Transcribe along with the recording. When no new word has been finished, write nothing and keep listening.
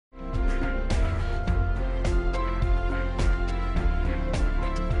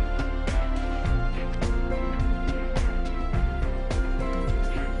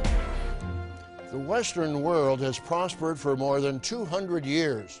Western world has prospered for more than 200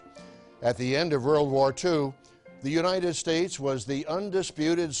 years. At the end of World War II, the United States was the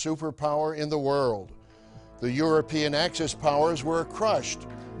undisputed superpower in the world. The European Axis powers were crushed,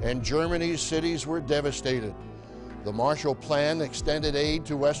 and Germany's cities were devastated. The Marshall Plan extended aid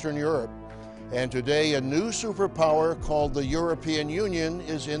to Western Europe, and today a new superpower called the European Union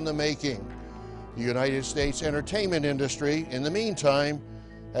is in the making. The United States entertainment industry, in the meantime,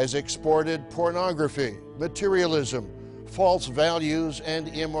 has exported pornography, materialism, false values, and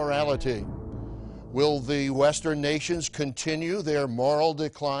immorality. Will the Western nations continue their moral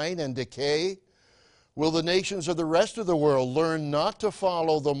decline and decay? Will the nations of the rest of the world learn not to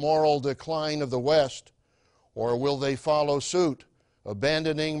follow the moral decline of the West, or will they follow suit,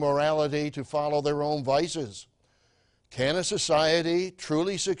 abandoning morality to follow their own vices? Can a society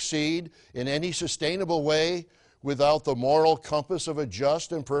truly succeed in any sustainable way without the moral compass of a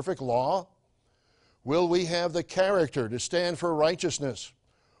just and perfect law? Will we have the character to stand for righteousness,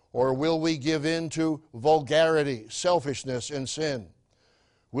 or will we give in to vulgarity, selfishness, and sin?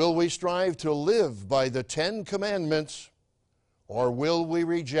 Will we strive to live by the 10 Commandments, or will we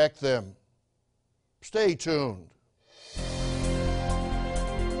reject them? Stay tuned.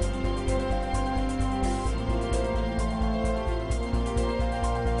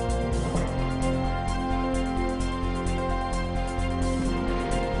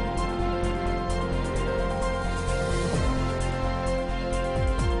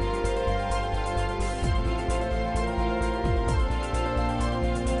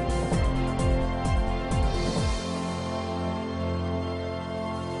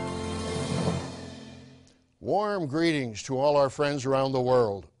 Warm greetings to all our friends around the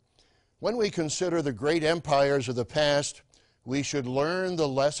world. When we consider the great empires of the past, we should learn the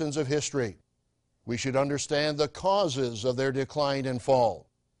lessons of history. We should understand the causes of their decline and fall.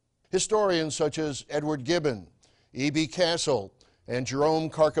 Historians such as Edward Gibbon, E.B. Castle, and Jerome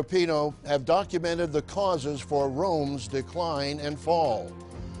Carcopino have documented the causes for Rome's decline and fall.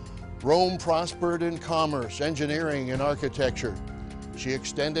 Rome prospered in commerce, engineering, and architecture. She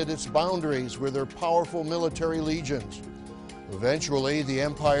extended its boundaries with her powerful military legions. Eventually, the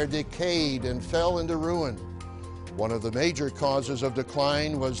empire decayed and fell into ruin. One of the major causes of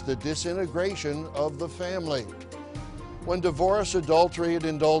decline was the disintegration of the family. When divorce, adultery, and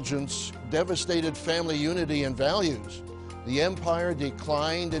indulgence devastated family unity and values, the empire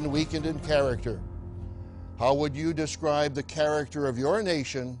declined and weakened in character. How would you describe the character of your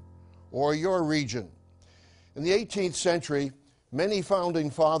nation or your region? In the 18th century, many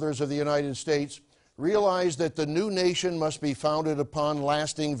founding fathers of the United States realized that the new nation must be founded upon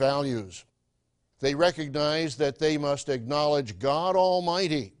lasting values. They recognized that they must acknowledge God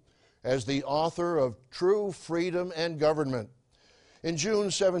Almighty as the author of true freedom and government. In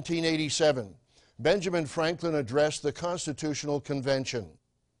June 1787, Benjamin Franklin addressed the Constitutional Convention.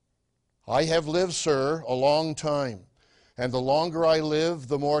 "I have lived, sir, a long time, and the longer I live,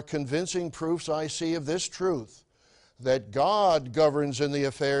 the more convincing proofs I see of this truth, that God governs in the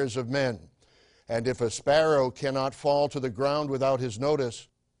affairs of men, and if a sparrow cannot fall to the ground without his notice,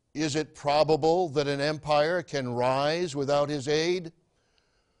 is it probable that an empire can rise without his aid?"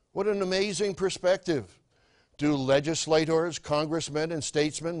 What an amazing perspective. Do legislators, congressmen, and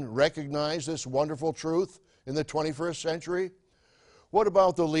statesmen recognize this wonderful truth in the 21st century? What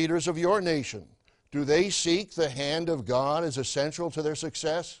about the leaders of your nation? Do they seek the hand of God as essential to their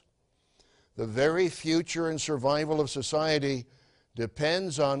success? The very future and survival of society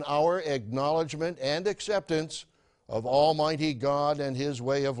depends on our acknowledgement and acceptance of Almighty God and His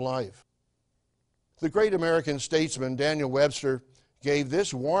way of life. The great American statesman Daniel Webster gave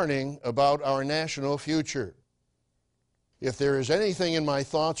this warning about our national future. "If there is anything in my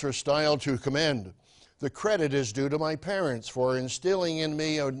thoughts or style to commend, the credit is due to my parents for instilling in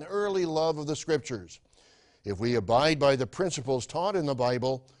me an early love of the Scriptures. If we abide by the principles taught in the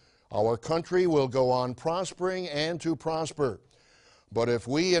Bible, our country will go on prospering and to prosper. But if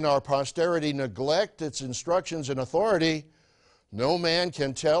we and our posterity neglect its instructions and authority, no man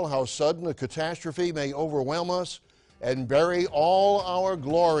can tell how sudden a catastrophe may overwhelm us and bury all our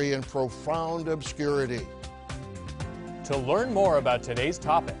glory in profound obscurity." To learn more about today's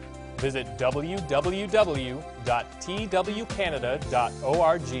topic, visit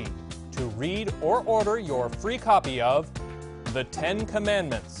www.twcanada.org to read or order your free copy of The 10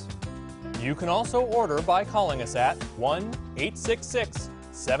 Commandments. You can also order by calling us at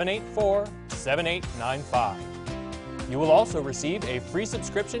 1-866-784-7895. You will also receive a free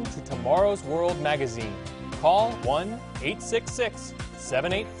subscription to Tomorrow's World magazine. Call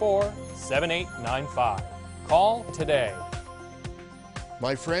 1-866-784-7895. Call today.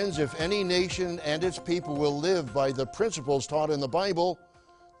 My friends, if any nation and its people will live by the principles taught in the Bible,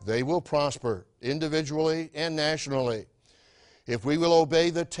 they will prosper, individually and nationally. If we will obey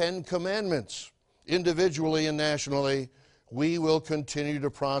the 10 Commandments, individually and nationally, we will continue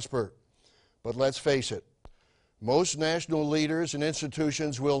to prosper. But let's face it, most national leaders and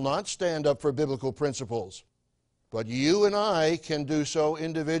institutions will not stand up for biblical principles. But you and I can do so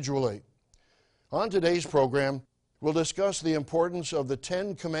individually. On today's program, we'll discuss the importance of the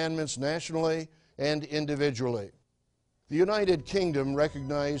 10 Commandments nationally and individually. The United Kingdom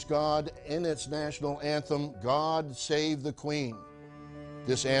recognized God in its national anthem, God Save the Queen.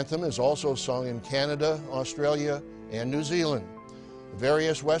 This anthem is also sung in Canada, Australia, and New Zealand.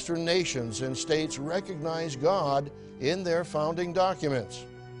 Various Western nations and states recognize God in their founding documents.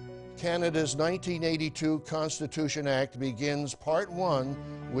 Canada's 1982 Constitution Act begins Part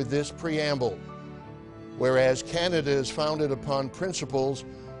 1 with this preamble. Whereas Canada is founded upon principles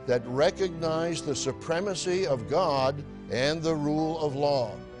that recognize the supremacy of God and the rule of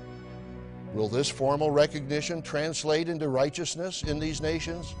law. Will this formal recognition translate into righteousness in these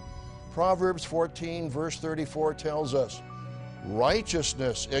nations? Proverbs 14 verse 34 tells us,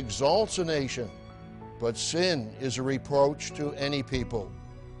 righteousness exalts a nation, but sin is a reproach to any people.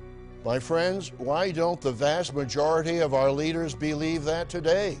 My friends, why don't the vast majority of our leaders believe that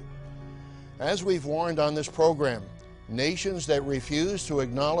today? As we've warned on this program, nations that refuse to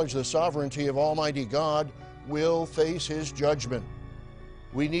acknowledge the sovereignty of Almighty God will face His judgment.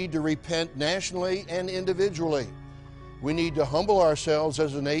 We need to repent nationally and individually. We need to humble ourselves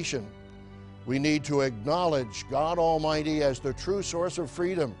as a nation. We need to acknowledge God Almighty as the true source of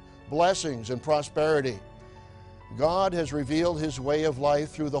freedom, blessings, and prosperity. God has revealed His way of life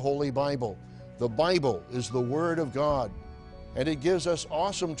through the Holy Bible. The Bible is the Word of God, and it gives us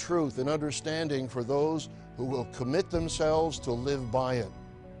awesome truth and understanding for those who will commit themselves to live by it.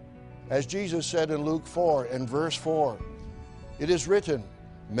 As Jesus said in Luke 4 and verse 4, it is written,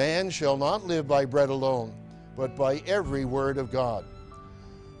 man shall not live by bread alone, but by every word of God.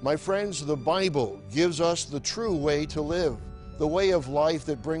 My friends, the Bible gives us the true way to live, the way of life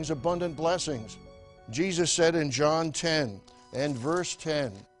that brings abundant blessings. Jesus said in John 10 and verse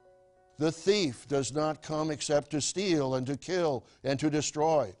 10, the thief does not come except to steal and to kill and to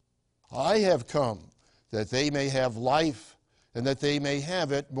destroy. I have come that they may have life and that they may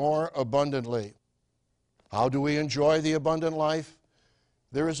have it more abundantly. How do we enjoy the abundant life?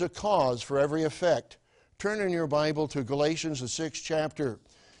 There is a cause for every effect. Turn in your Bible to Galatians, the 6th chapter.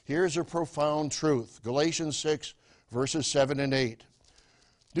 Here's a profound truth. Galatians 6, verses 7 and 8.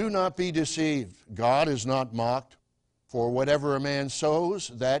 Do not be deceived. God is not mocked. For whatever a man sows,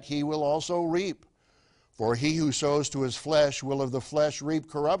 that he will also reap. For he who sows to his flesh will of the flesh reap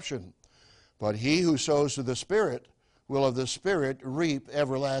corruption. But he who sows to the Spirit will of the Spirit reap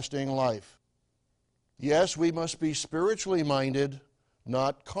everlasting life. Yes, we must be spiritually minded,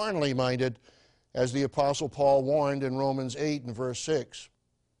 not carnally minded, as the Apostle Paul warned in Romans 8 and verse 6.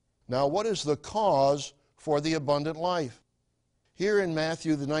 Now, what is the cause for the abundant life? Here in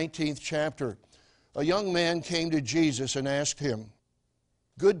Matthew, the 19th chapter, a young man came to Jesus and asked him,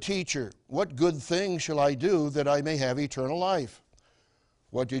 good teacher, what good thing shall I do that I may have eternal life?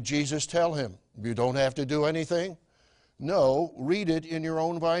 What did Jesus tell him? You don't have to do anything? No, read it in your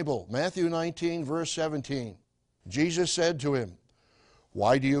own Bible. Matthew 19, verse 17. Jesus said to him,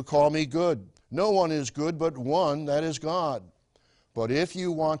 why do you call me good? No one is good but one, that is God. But if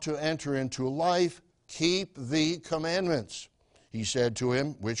you want to enter into life, keep the commandments. He said to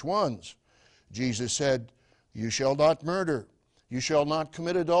him, which ones? Jesus said, you shall not murder, you shall not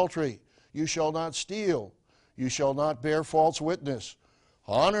commit adultery, you shall not steal, you shall not bear false witness,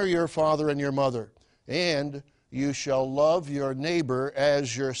 honor your father and your mother, and you shall love your neighbor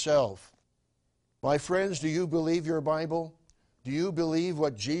as yourself. My friends, do you believe your Bible? Do you believe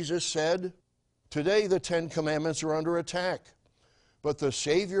what Jesus said? Today the 10 Commandments are under attack, but the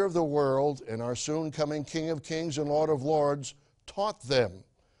Savior of the world and our soon coming King of Kings and Lord of Lords taught them.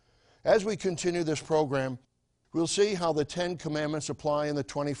 As we continue this program, we'll see how the 10 Commandments apply in the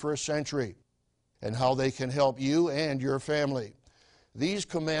 21st century and how they can help you and your family. These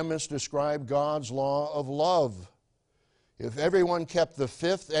commandments describe God's law of love. If everyone kept the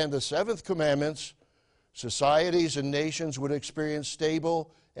 5th and the 7th commandments, societies and nations would experience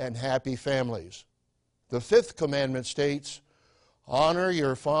stable and happy families. The 5th commandment states, honor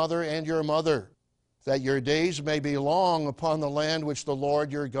your father and your mother, that your days may be long upon the land which the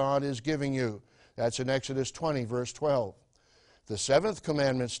Lord your God is giving you. That's in Exodus 20, verse 12. The 7th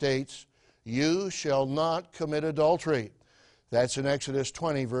commandment states, you shall not commit adultery. That's in Exodus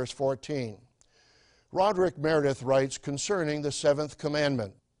 20, verse 14. Roderick Meredith writes concerning the seventh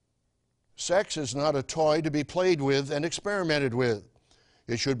commandment, "Sex is not a toy to be played with and experimented with.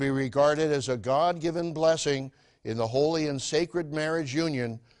 It should be regarded as a God-given blessing in the holy and sacred marriage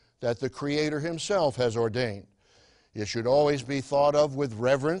union that the Creator Himself has ordained. It should always be thought of with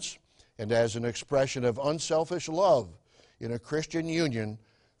reverence and as an expression of unselfish love in a Christian union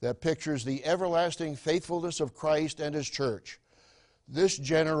that pictures the everlasting faithfulness of Christ and His church. This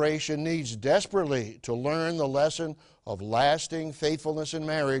generation needs desperately to learn the lesson of lasting faithfulness in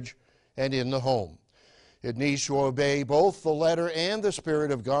marriage and in the home. It needs to obey both the letter and the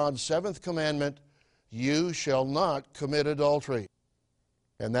spirit of God's seventh commandment, 'You shall not commit adultery.'"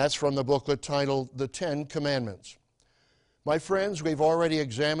 And that's from the booklet titled The 10 Commandments. My friends, we've already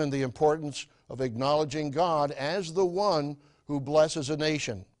examined the importance of acknowledging God as the one who blesses a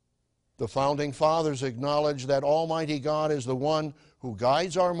nation. The founding fathers acknowledged that Almighty God is the one who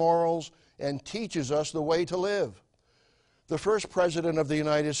guides our morals and teaches us the way to live. The first President of the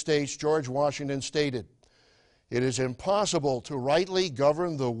United States, George Washington, stated, "It is impossible to rightly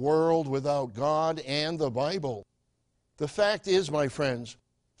govern the world without God and the Bible." The fact is, my friends,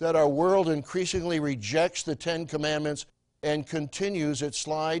 that our world increasingly rejects the 10 Commandments and continues its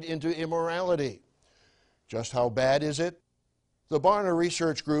slide into immorality. Just how bad is it? The Barna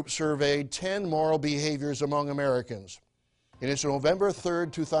Research Group surveyed 10 moral behaviors among Americans. In its November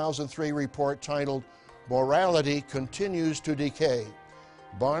 3, 2003 report titled "Morality Continues to Decay,"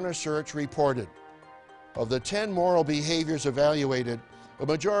 Barna Search reported, of the 10 moral behaviors evaluated, a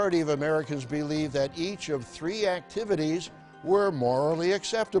majority of Americans believe that each of 3 activities were morally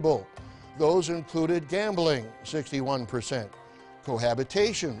acceptable. Those included gambling, 61%,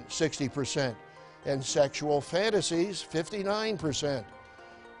 cohabitation, 60%, and sexual fantasies, 59%.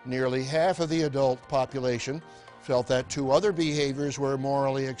 Nearly half of the adult population felt that 2 other behaviors were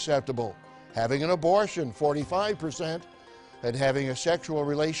morally acceptable: having an abortion, 45%, and having a sexual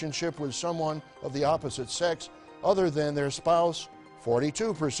relationship with someone of the opposite sex other than their spouse,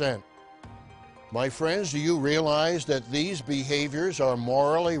 42%. My friends, do you realize that these behaviors are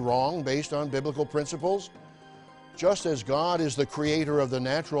morally wrong based on biblical principles? Just as God is the creator of the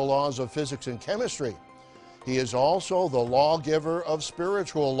natural laws of physics and chemistry, He is also the lawgiver of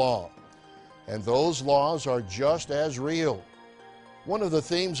spiritual law, and those laws are just as real. One of the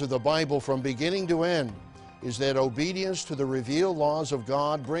themes of the Bible from beginning to end is that obedience to the revealed laws of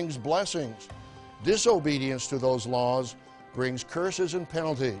God brings blessings. Disobedience to those laws brings curses and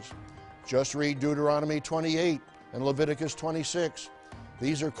penalties. Just read Deuteronomy 28 and Leviticus 26.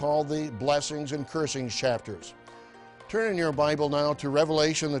 These are called the blessings and cursings chapters. Turn in your Bible now to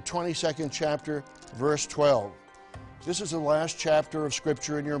Revelation, the 22nd chapter, verse 12. This is the last chapter of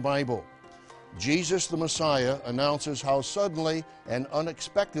Scripture in your Bible. Jesus the Messiah announces how suddenly and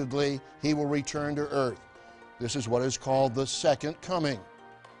unexpectedly He will return to earth. This is what is called the second coming.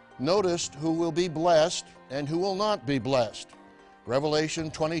 Notice who will be blessed and who will not be blessed.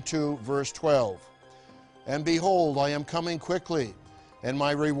 Revelation 22, verse 12. "And behold, I am coming quickly, and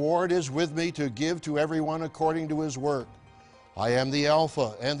my reward is with me to give to everyone according to his work. I am the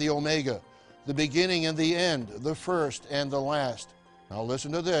Alpha and the Omega, the beginning and the end, the first and the last." Now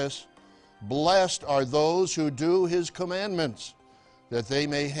listen to this. "Blessed are those who do His commandments, that they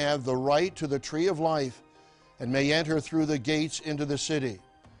may have the right to the tree of life and may enter through the gates into the city.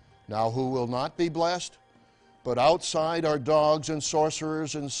 Now who will not be blessed? But outside are dogs and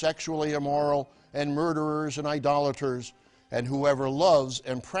sorcerers and sexually immoral and murderers and idolaters and whoever loves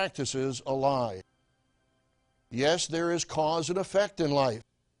and practices a lie." Yes, there is cause and effect in life.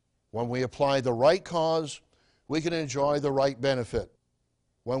 When we apply the right cause, we can enjoy the right benefit.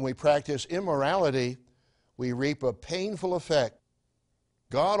 When we practice immorality, we reap a painful effect.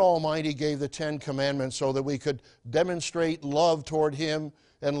 God Almighty gave the 10 Commandments so that we could demonstrate love toward Him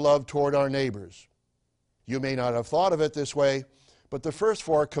and love toward our neighbors. You may not have thought of it this way, but the first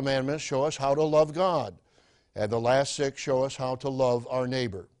 4 commandments show us how to love God, and the last 6 show us how to love our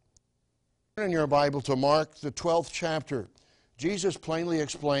neighbor. Turn in your Bible to Mark, the 12th chapter. Jesus plainly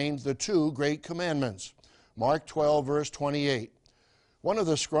explained the 2 great commandments. Mark 12, verse 28. One of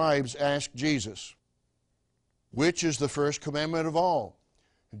the scribes asked Jesus, "Which is the first commandment of all?"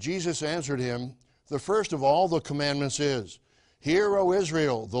 Jesus answered him, "The first of all the commandments is, 'Hear, O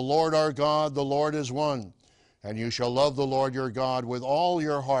Israel, the Lord our God, the Lord is one. And you shall love the Lord your God with all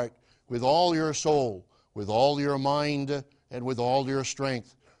your heart, with all your soul, with all your mind, and with all your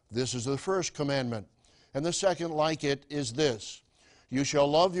strength.' This is the first commandment. And the second like it is this, 'You shall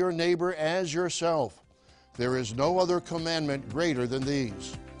love your neighbor as yourself.' There is no other commandment greater than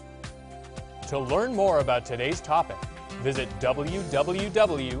these." To learn more about today's topic, Visit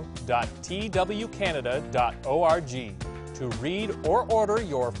www.twcanada.org to read or order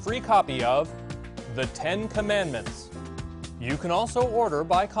your free copy of The Ten Commandments. You can also order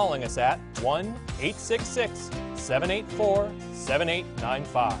by calling us at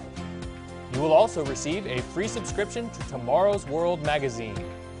 1-866-784-7895. You will also receive a free subscription to Tomorrow's World magazine.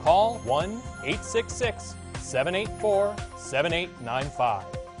 Call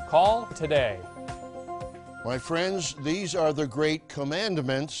 1-866-784-7895. Call today. My friends, these are the great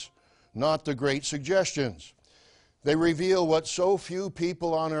commandments, not the great suggestions. They reveal what so few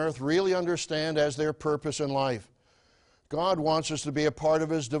people on earth really understand as their purpose in life. God wants us to be a part of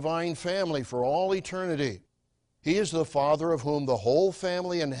His divine family for all eternity. He is the Father of whom the whole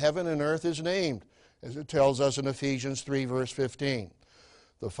family in heaven and earth is named, as it tells us in Ephesians 3, verse 15.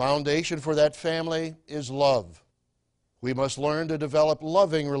 The foundation for that family is love. We must learn to develop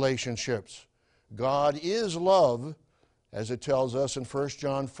loving relationships. God is love, as it tells us in 1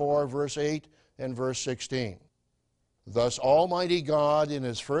 John 4, verse 8 and verse 16. Thus Almighty God, in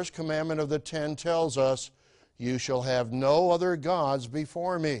His first commandment of the 10, tells us, "You shall have no other gods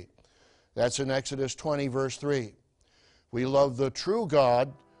before me." That's in Exodus 20, verse 3. We love the true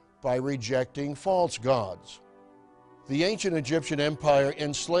God by rejecting false gods. The ancient Egyptian empire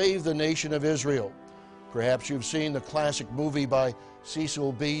enslaved the nation of Israel. Perhaps you've seen the classic movie by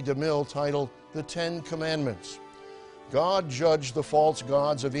Cecil B. DeMille titled The Ten Commandments. God judged the false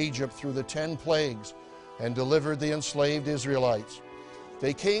gods of Egypt through the 10 plagues and delivered the enslaved Israelites.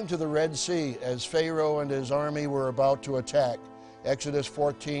 They came to the Red Sea as Pharaoh and his army were about to attack. Exodus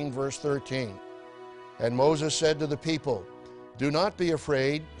 14, verse 13. And Moses said to the people, "Do not be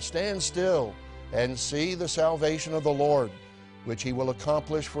afraid, stand still, and see the salvation of the Lord, which He will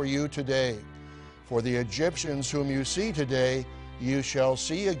accomplish for you today. For the Egyptians whom you see today, you shall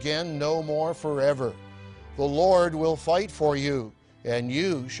see again no more forever. The Lord will fight for you, and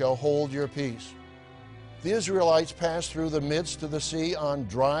you shall hold your peace." The Israelites passed through the midst of the sea on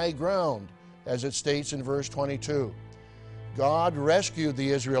dry ground, as it states in verse 22. God rescued the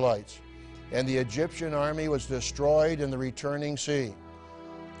Israelites, and the Egyptian army was destroyed in the returning sea.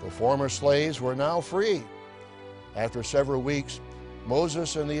 The former slaves were now free. After several weeks,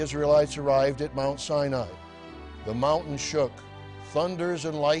 Moses and the Israelites arrived at Mount Sinai. The mountain shook. Thunders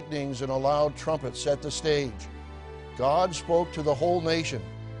and lightnings and a loud trumpet set the stage. God spoke to the whole nation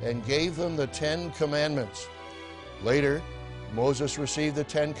and gave them the 10 Commandments. Later, Moses received the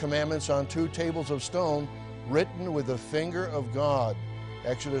 10 Commandments on 2 tables of stone written with the finger of God.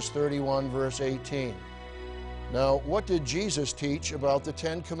 Exodus 31, verse 18. Now, what did Jesus teach about the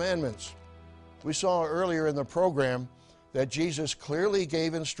 10 Commandments? We saw earlier in the program that Jesus clearly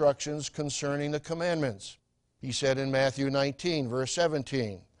gave instructions concerning the commandments. He said in Matthew 19, verse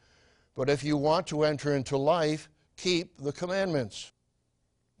 17, "But if you want to enter into life, keep the commandments."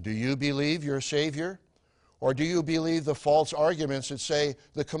 Do you believe your Savior? Or do you believe the false arguments that say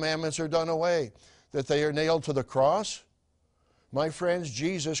the commandments are done away, that they are nailed to the cross? My friends,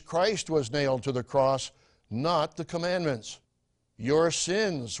 Jesus Christ was nailed to the cross, not the commandments. Your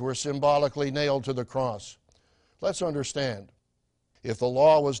sins were symbolically nailed to the cross. Let's understand. If the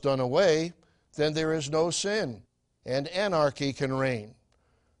law was done away, then there is no sin, and anarchy can reign.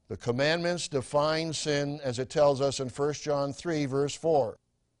 The commandments define sin, as it tells us in 1 John 3, verse 4.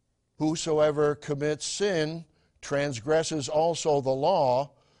 Whosoever commits sin transgresses also the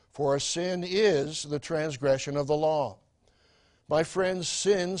law, for a sin is the transgression of the law. My friends,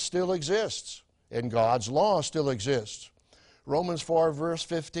 sin still exists, and God's law still exists. Romans 4, verse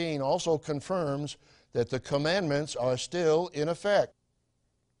 15 also confirms that the commandments are still in effect.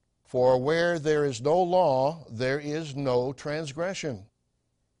 For where there is no law, there is no transgression.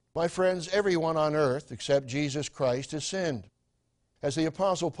 My friends, everyone on earth except Jesus Christ has sinned. As the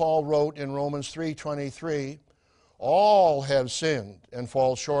Apostle Paul wrote in Romans 3:23, all have sinned and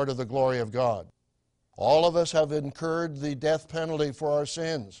fall short of the glory of God. All of us have incurred the death penalty for our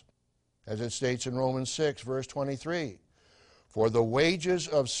sins, as it states in Romans 6, verse 23. For the wages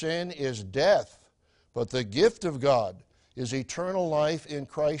of sin is death, but the gift of God is eternal life in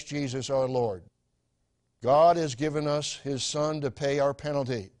Christ Jesus our Lord. God has given us His Son to pay our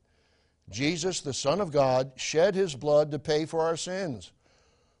penalty. Jesus, the Son of God, shed His blood to pay for our sins.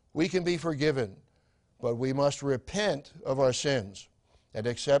 We can be forgiven, but we must repent of our sins and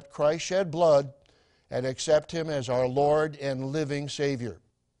accept Christ's shed blood and accept Him as our Lord and living Savior.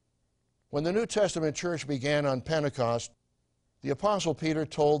 When the New Testament church began on Pentecost, the Apostle Peter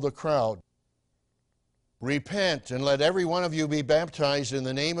told the crowd, "Repent and let every one of you be baptized in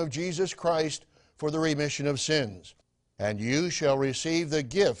the name of Jesus Christ for the remission of sins, and you shall receive the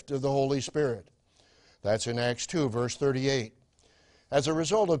gift of the Holy Spirit." That's in Acts 2, verse 38. As a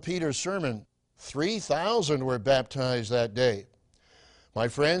result of Peter's sermon, 3,000 were baptized that day. My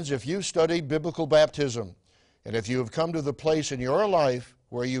friends, if you study biblical baptism, and if you have come to the place in your life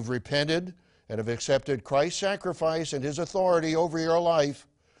where you've repented and have accepted Christ's sacrifice and His authority over your life,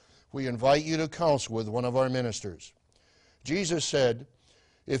 we invite you to counsel with one of our ministers. Jesus said,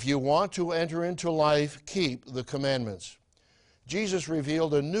 if you want to enter into life, keep the commandments. Jesus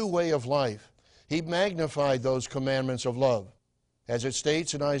revealed a new way of life. He magnified those commandments of love. As it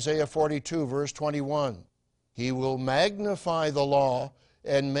states in Isaiah 42, verse 21, He will magnify the law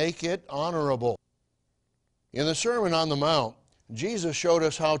and make it honorable. In the Sermon on the Mount, Jesus showed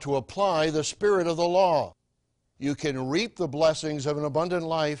us how to apply the spirit of the law. You can reap the blessings of an abundant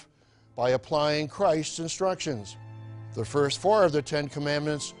life by applying Christ's instructions. The first 4 of the 10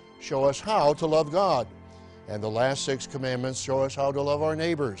 commandments show us how to love God, and the last 6 commandments show us how to love our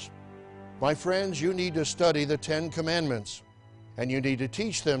neighbors. My friends, you need to study the 10 commandments, and you need to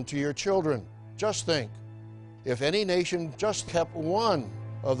teach them to your children. Just think, if any nation just kept one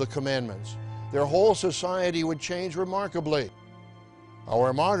of the commandments, their whole society would change remarkably.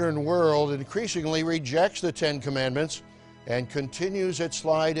 Our modern world increasingly rejects the 10 commandments and continues its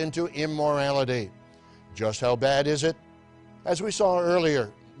slide into immorality. Just how bad is it? As we saw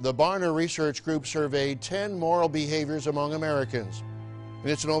earlier, the Barna Research Group surveyed 10 moral behaviors among Americans. In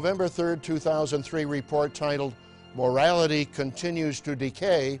its November 3, 2003 report titled Morality Continues to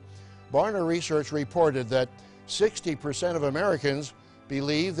Decay, Barna Research reported that 60% of Americans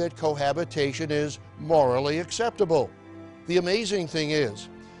believe that cohabitation is morally acceptable. The amazing thing is,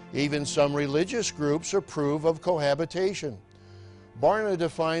 even some religious groups approve of cohabitation. Barna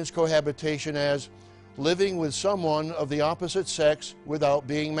defines cohabitation as living with someone of the opposite sex without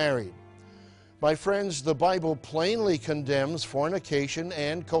being married. My friends, the Bible plainly condemns fornication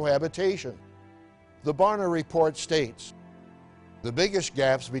and cohabitation. The Barna report states, the biggest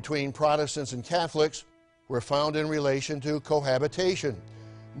gaps between Protestants and Catholics were found in relation to cohabitation,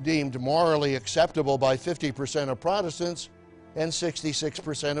 deemed morally acceptable by 50% of Protestants and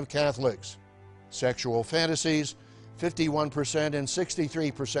 66% of Catholics. Sexual fantasies, 51% and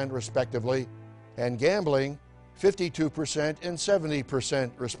 63% respectively, and gambling, 52% and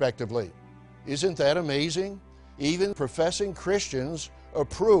 70% respectively. Isn't that amazing? Even professing Christians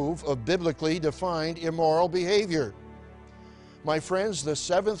approve of biblically defined immoral behavior. My friends, the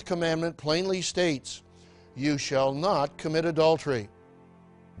 7th commandment plainly states, you shall not commit adultery.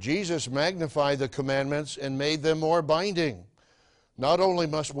 Jesus magnified the commandments and made them more binding. Not only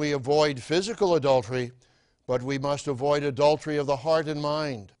must we avoid physical adultery, but we must avoid adultery of the heart and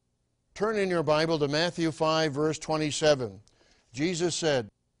mind. Turn in your Bible to Matthew 5, verse 27. Jesus said,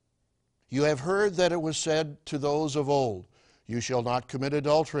 you have heard that it was said to those of old, you shall not commit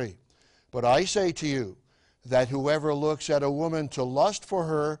adultery. But I say to you, that whoever looks at a woman to lust for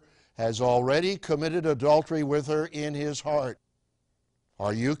her has already committed adultery with her in his heart.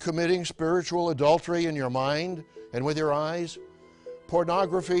 Are you committing spiritual adultery in your mind and with your eyes?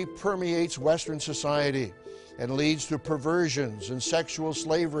 Pornography permeates Western society and leads to perversions and sexual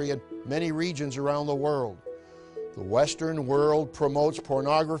slavery in many regions around the world. The Western world promotes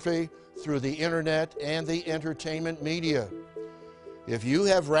pornography through the internet and the entertainment media. If you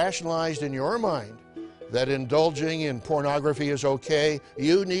have rationalized in your mind that indulging in pornography is okay,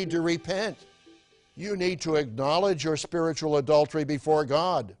 you need to repent. You need to acknowledge your spiritual adultery before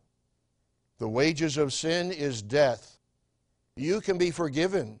God. The wages of sin is death. You can be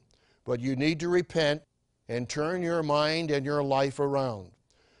forgiven, but you need to repent and turn your mind and your life around.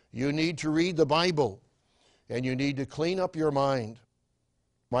 You need to read the Bible, and you need to clean up your mind.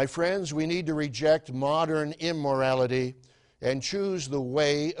 My friends, we need to reject modern immorality and choose the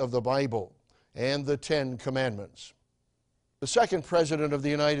way of the Bible and the 10 Commandments. The second President of the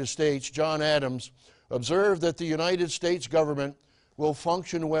United States, John Adams, observed that the United States government will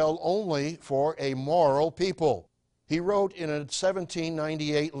function well only for a moral people. He wrote in a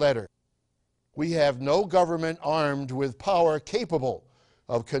 1798 letter, we have no government armed with power capable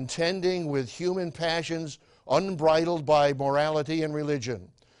of contending with human passions unbridled by morality and religion.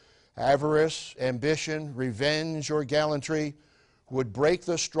 Avarice, ambition, revenge, or gallantry would break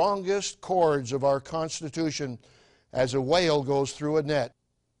the strongest cords of our Constitution as a whale goes through a net.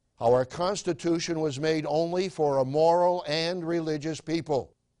 Our Constitution was made only for a moral and religious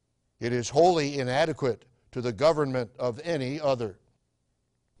people. It is wholly inadequate to the government of any other.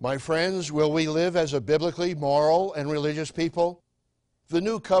 My friends, will we live as a biblically moral and religious people? The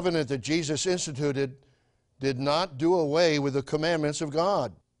new covenant that Jesus instituted did not do away with the commandments of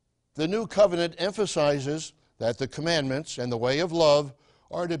God. The new covenant emphasizes that the commandments and the way of love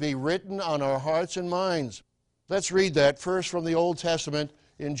are to be written on our hearts and minds. Let's read that first from the Old Testament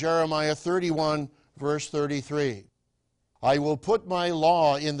in Jeremiah 31, verse 33. I will put my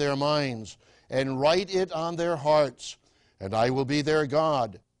law in their minds and write it on their hearts, and I will be their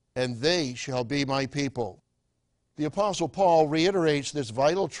God, and they shall be my people. The Apostle Paul reiterates this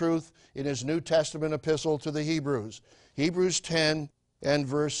vital truth in his New Testament epistle to the Hebrews, Hebrews 10 and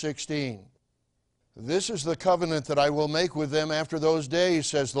verse 16. This is the covenant that I will make with them after those days,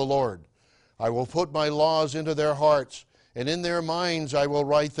 says the Lord. I will put my laws into their hearts, and in their minds I will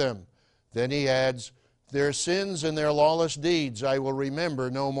write them. Then he adds, their sins and their lawless deeds I will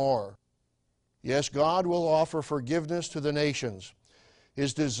remember no more. Yes, God will offer forgiveness to the nations.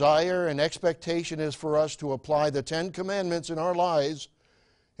 His desire and expectation is for us to apply the Ten Commandments in our lives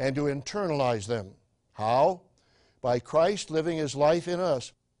and to internalize them. How? By Christ living his life in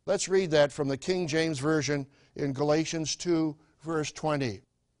us. Let's read that from the King James Version in Galatians 2, verse 20.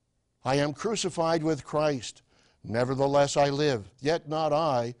 I am crucified with Christ. Nevertheless I live, yet not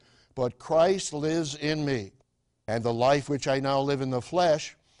I, but Christ lives in me. And the life which I now live in the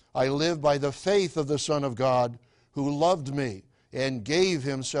flesh, I live by the faith of the Son of God, who loved me and gave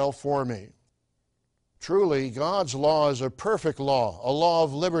himself for me. Truly, God's law is a perfect law, a law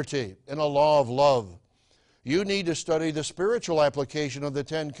of liberty, and a law of love. You need to study the spiritual application of the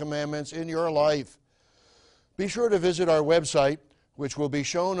Ten Commandments in your life. Be sure to visit our website, which will be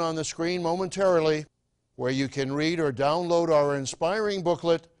shown on the screen momentarily, where you can read or download our inspiring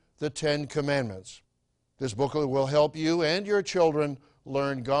booklet, The Ten Commandments. This booklet will help you and your children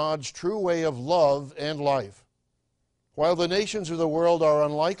learn God's true way of love and life. While the nations of the world are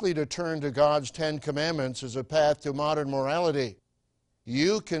unlikely to turn to God's Ten Commandments as a path to modern morality,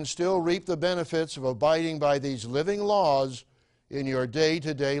 you can still reap the benefits of abiding by these living laws in your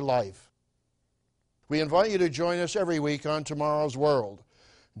day-to-day life. We invite you to join us every week on Tomorrow's World.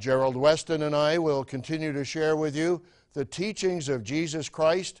 Gerald Weston and I will continue to share with you the teachings of Jesus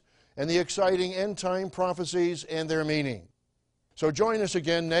Christ and the exciting end-time prophecies and their meaning. So join us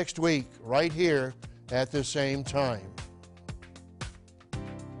again next week, right here at the same time.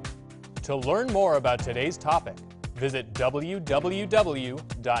 To learn more about today's topic, visit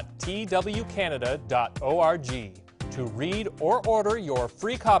www.twcanada.org to read or order your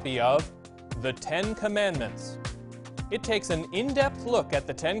free copy of The Ten Commandments. It takes an in-depth look at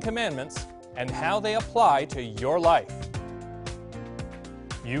the Ten Commandments and how they apply to your life.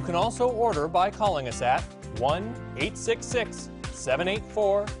 You can also order by calling us at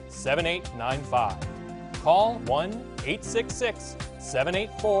 1-866-784-7895. Call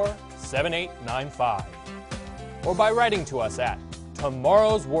 1-866-784-7895. Or by writing to us at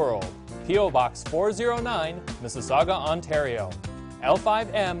Tomorrow's World, P.O. Box 409, Mississauga, Ontario,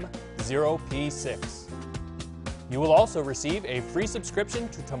 L5M 0P6. You will also receive a free subscription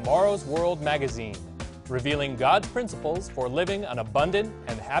to Tomorrow's World magazine, revealing God's principles for living an abundant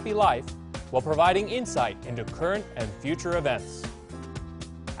and happy life while providing insight into current and future events.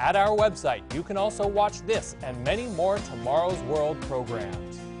 At our website, you can also watch this and many more Tomorrow's World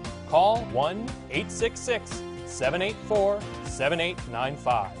programs. Call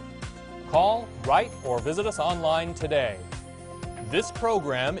 1-866-784-7895. Call, write, or visit us online today. This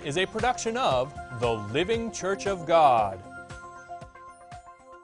program is a production of the Living Church of God.